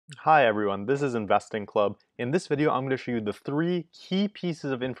Hi everyone, this is Investing Club. In this video, I'm going to show you the 3 key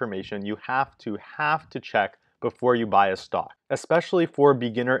pieces of information you have to check before you buy a stock. Especially for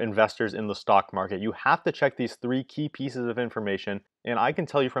beginner investors in the stock market, you have to check these 3 key pieces of information, and I can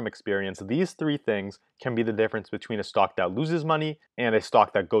tell you from experience, these 3 things can be the difference between a stock that loses money and a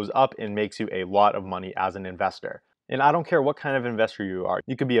stock that goes up and makes you a lot of money as an investor. And I don't care what kind of investor you are.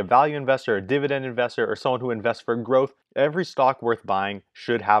 You could be a value investor, a dividend investor, or someone who invests for growth. Every stock worth buying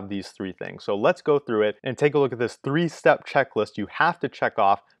should have these 3 things. So let's go through it and take a look at this 3-step checklist you have to check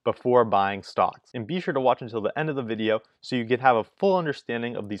off before buying stocks. And be sure to watch until the end of the video so you can have a full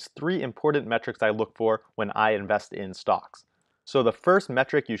understanding of these 3 important metrics I look for when I invest in stocks. So the first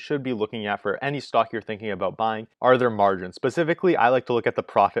metric you should be looking at for any stock you're thinking about buying are their margins. Specifically, I like to look at the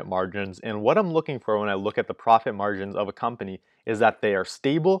profit margins, and what I'm looking for when I look at the profit margins of a company is that they are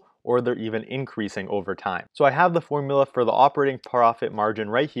stable or they're even increasing over time. So I have the formula for the operating profit margin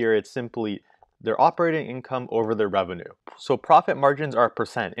right here. It's simply their operating income over their revenue. So profit margins are a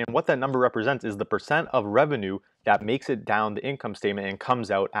percent, and what that number represents is the percent of revenue that makes it down the income statement and comes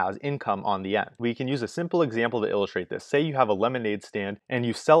out as income on the end. We can use a simple example to illustrate this. Say you have a lemonade stand and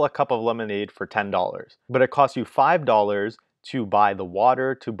you sell a cup of lemonade for $10, but it costs you $5 to buy the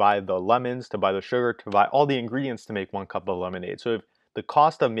water, to buy the lemons, to buy the sugar, to buy all the ingredients to make 1 cup of lemonade. So if the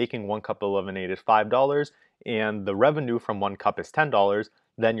cost of making 1 cup of lemonade is $5 and the revenue from 1 cup is $10,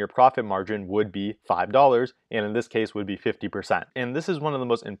 then your profit margin would be $5, and in this case would be 50%. And this is one of the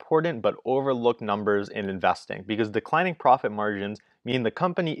most important but overlooked numbers in investing, because declining profit margins mean the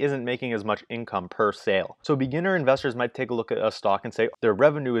company isn't making as much income per sale. So beginner investors might take a look at a stock and say their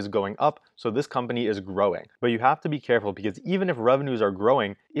revenue is going up, so this company is growing. But you have to be careful, because even if revenues are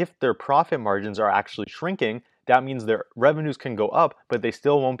growing, if their profit margins are actually shrinking, that means their revenues can go up, but they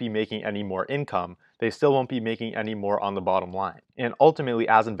still won't be making any more income. They still won't be making any more on the bottom line. And ultimately,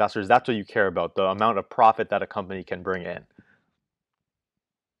 as investors, that's what you care about, the amount of profit that a company can bring in.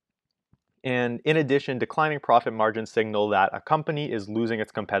 And in addition, declining profit margins signal that a company is losing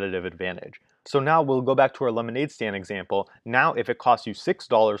its competitive advantage. So now we'll go back to our lemonade stand example. Now, if it costs you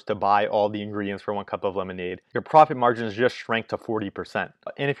 $6 to buy all the ingredients for 1 cup of lemonade, your profit margins just shrank to 40%.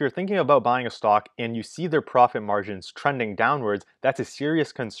 And if you're thinking about buying a stock and you see their profit margins trending downwards, that's a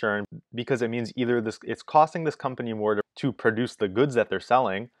serious concern, because it means either it's costing this company more to produce the goods that they're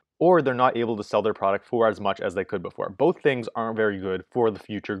selling, or they're not able to sell their product for as much as they could before. Both things aren't very good for the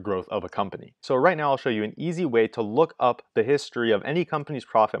future growth of a company. So right now I'll show you an easy way to look up the history of any company's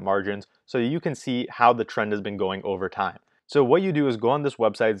profit margins so you can see how the trend has been going over time. So what you do is go on this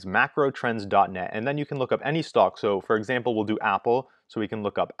website, it's macrotrends.net, and then you can look up any stock. So for example, we'll do Apple. So we can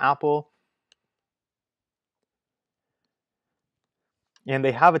look up Apple. And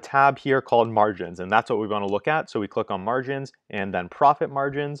they have a tab here called margins, and that's what we want to look at. So we click on margins and then profit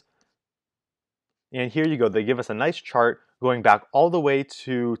margins. And here you go, they give us a nice chart going back all the way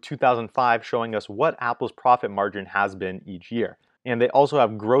to 2005, showing us what Apple's profit margin has been each year. And they also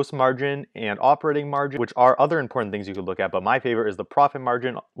have gross margin and operating margin, which are other important things you could look at, but my favorite is the profit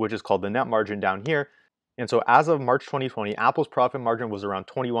margin, which is called the net margin down here. And so as of March 2020, Apple's profit margin was around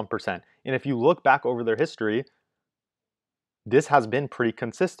 21%. And if you look back over their history, this has been pretty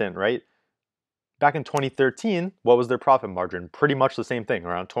consistent, right? Back in 2013, what was their profit margin? Pretty much the same thing,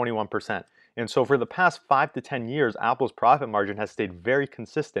 around 21%. And so for the past 5 to 10 years, Apple's profit margin has stayed very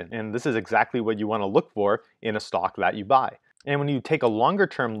consistent. And this is exactly what you want to look for in a stock that you buy. And when you take a longer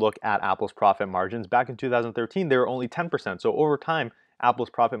term look at Apple's profit margins, back in 2013, they were only 10%. So over time, Apple's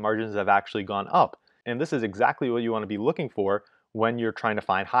profit margins have actually gone up. And this is exactly what you want to be looking for when you're trying to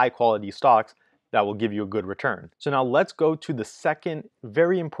find high quality stocks that will give you a good return. So now let's go to the second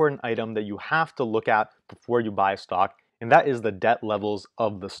very important item that you have to look at before you buy a stock, and that is the debt levels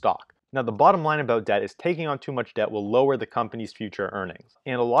of the stock. Now, the bottom line about debt is taking on too much debt will lower the company's future earnings.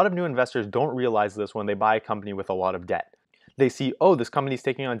 And a lot of new investors don't realize this when they buy a company with a lot of debt. They see, oh, this company's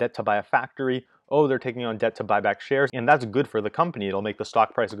taking on debt to buy a factory. Oh, they're taking on debt to buy back shares, and that's good for the company. It'll make the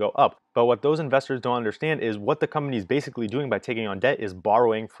stock price go up. But what those investors don't understand is what the company is basically doing by taking on debt is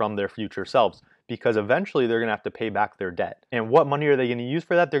borrowing from their future selves, because eventually they're gonna have to pay back their debt. And what money are they gonna use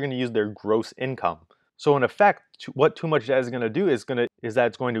for that? They're gonna use their gross income. So in effect, what too much debt is going to do is that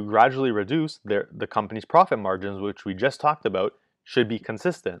it's going to gradually reduce the company's profit margins, which we just talked about, should be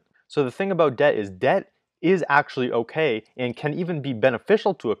consistent. So the thing about debt is actually okay and can even be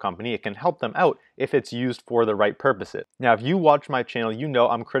beneficial to a company. It can help them out if it's used for the right purposes. Now, if you watch my channel, you know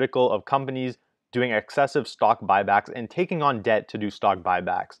I'm critical of companies doing excessive stock buybacks and taking on debt to do stock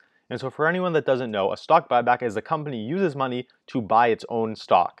buybacks. And so for anyone that doesn't know, a stock buyback is a company uses money to buy its own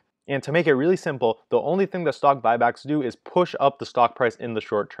stock. And to make it really simple, the only thing that stock buybacks do is push up the stock price in the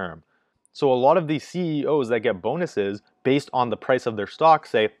short term. So a lot of these CEOs that get bonuses based on the price of their stock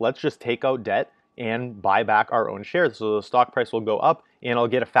say, let's just take out debt and buy back our own shares so the stock price will go up and I'll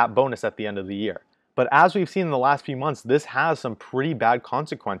get a fat bonus at the end of the year. But as we've seen in the last few months, this has some pretty bad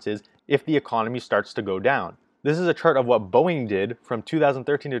consequences if the economy starts to go down. This is a chart of what Boeing did from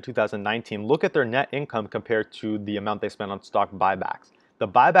 2013 to 2019. Look at their net income compared to the amount they spent on stock buybacks. The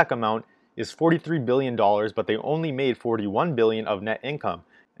buyback amount is $43 billion, but they only made $41 billion of net income.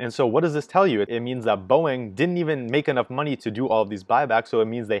 And so what does this tell you? It means that Boeing didn't even make enough money to do all of these buybacks, so it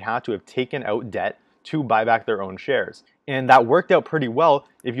means they had to have taken out debt to buy back their own shares. And that worked out pretty well.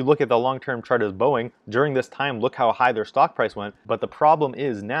 If you look at the long-term chart of Boeing, during this time, look how high their stock price went. But the problem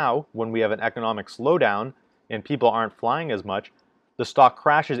is now, when we have an economic slowdown and people aren't flying as much, the stock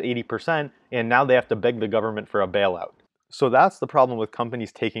crashes 80%, and now they have to beg the government for a bailout. So that's the problem with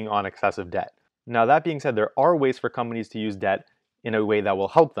companies taking on excessive debt. Now, that being said, there are ways for companies to use debt in a way that will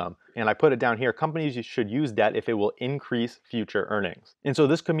help them. And I put it down here, companies should use debt if it will increase future earnings. And so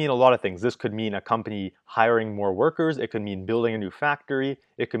this could mean a lot of things. This could mean a company hiring more workers. It could mean building a new factory.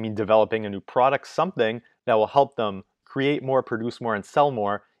 It could mean developing a new product. Something that will help them create more, produce more, and sell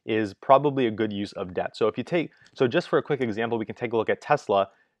more is probably a good use of debt. So just for a quick example, we can take a look at Tesla.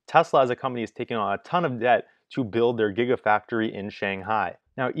 Tesla as a company is taking on a ton of debt to build their gigafactory in Shanghai.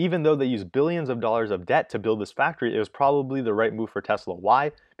 Now, even though they used billions of dollars of debt to build this factory, it was probably the right move for Tesla.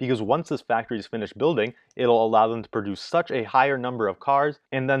 Why? Because once this factory is finished building, it'll allow them to produce such a higher number of cars,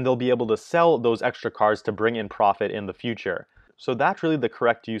 and then they'll be able to sell those extra cars to bring in profit in the future. So that's really the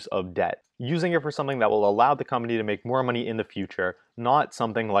correct use of debt. Using it for something that will allow the company to make more money in the future, not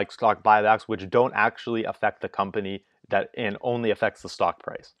something like stock buybacks, which don't actually affect the company and only affects the stock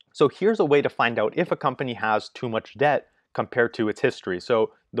price. So here's a way to find out if a company has too much debt compared to its history.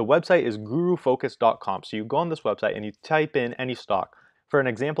 So the website is gurufocus.com. So you go on this website and you type in any stock. For an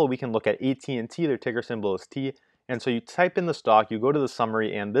example, we can look at AT&T, their ticker symbol is T. And so you type in the stock, you go to the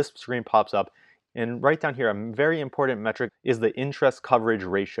summary, and this screen pops up. And right down here, a very important metric is the interest coverage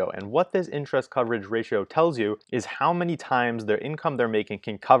ratio. And what this interest coverage ratio tells you is how many times their income they're making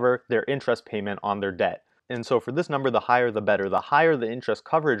can cover their interest payment on their debt. And so for this number, the higher the better. The higher the interest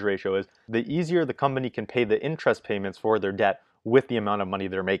coverage ratio is, the easier the company can pay the interest payments for their debt with the amount of money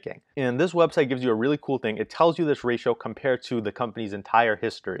they're making. And this website gives you a really cool thing. It tells you this ratio compared to the company's entire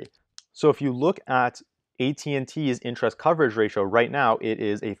history. So if you look at AT&T's interest coverage ratio right now, it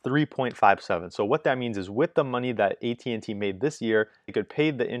is a 3.57. So what that means is with the money that AT&T made this year, they could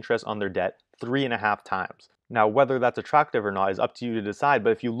pay the interest on their debt 3.5 times. Now, whether that's attractive or not is up to you to decide, but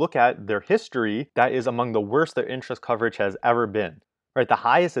if you look at their history, that is among the worst their interest coverage has ever been. Right, the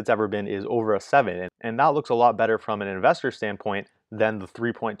highest it's ever been is over a 7, and that looks a lot better from an investor standpoint than the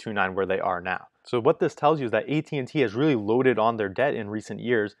 3.29 where they are now. So what this tells you is that AT&T has really loaded on their debt in recent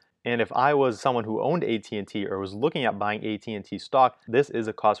years, and if I was someone who owned AT&T or was looking at buying AT&T stock, this is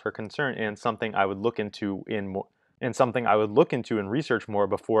a cause for concern and something I would look into and research more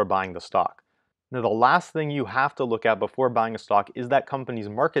before buying the stock. Now, the last thing you have to look at before buying a stock is that company's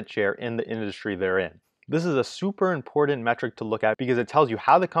market share in the industry they're in. This is a super important metric to look at because it tells you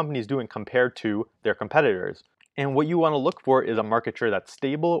how the company is doing compared to their competitors. And what you want to look for is a market share that's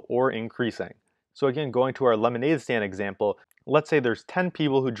stable or increasing. So again, going to our lemonade stand example, let's say there's 10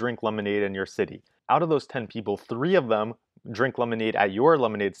 people who drink lemonade in your city. Out of those 10 people, 3 of them drink lemonade at your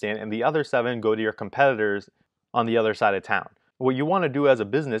lemonade stand and the other 7 go to your competitors on the other side of town. What you want to do as a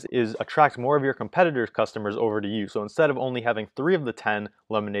business is attract more of your competitors' customers over to you. So instead of only having 3 of the 10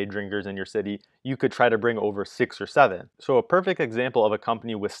 lemonade drinkers in your city, you could try to bring over 6 or 7. So a perfect example of a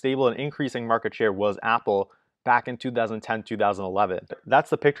company with stable and increasing market share was Apple back in 2010, 2011.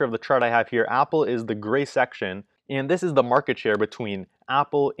 That's the picture of the chart I have here. Apple is the gray section, and this is the market share between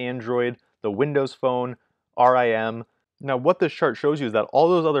Apple, Android, the Windows Phone, RIM. Now, what this chart shows you is that all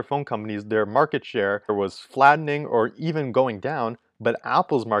those other phone companies, their market share was flattening or even going down, but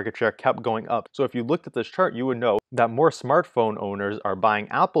Apple's market share kept going up. So if you looked at this chart, you would know that more smartphone owners are buying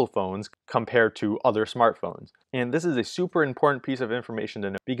Apple phones compared to other smartphones. And this is a super important piece of information to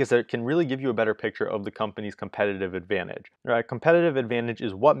know because it can really give you a better picture of the company's competitive advantage. Right? Competitive advantage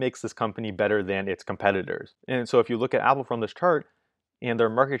is what makes this company better than its competitors. And so if you look at Apple from this chart, and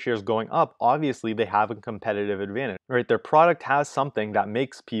their market share is going up, obviously they have a competitive advantage, right? Their product has something that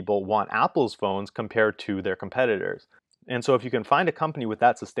makes people want Apple's phones compared to their competitors. And so if you can find a company with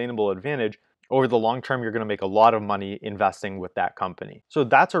that sustainable advantage, over the long term, you're going to make a lot of money investing with that company. So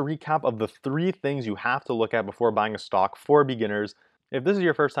that's a recap of the 3 things you have to look at before buying a stock for beginners. If this is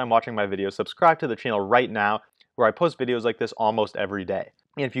your first time watching my video, subscribe to the channel right now. where I post videos like this almost every day.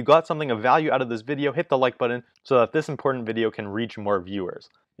 And if you got something of value out of this video, hit the like button so that this important video can reach more viewers.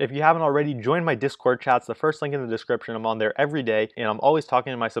 If you haven't already, join my Discord chats, the first link in the description. I'm on there every day, and I'm always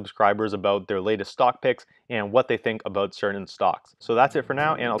talking to my subscribers about their latest stock picks and what they think about certain stocks. So that's it for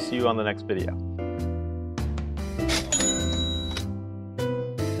now, and I'll see you on the next video.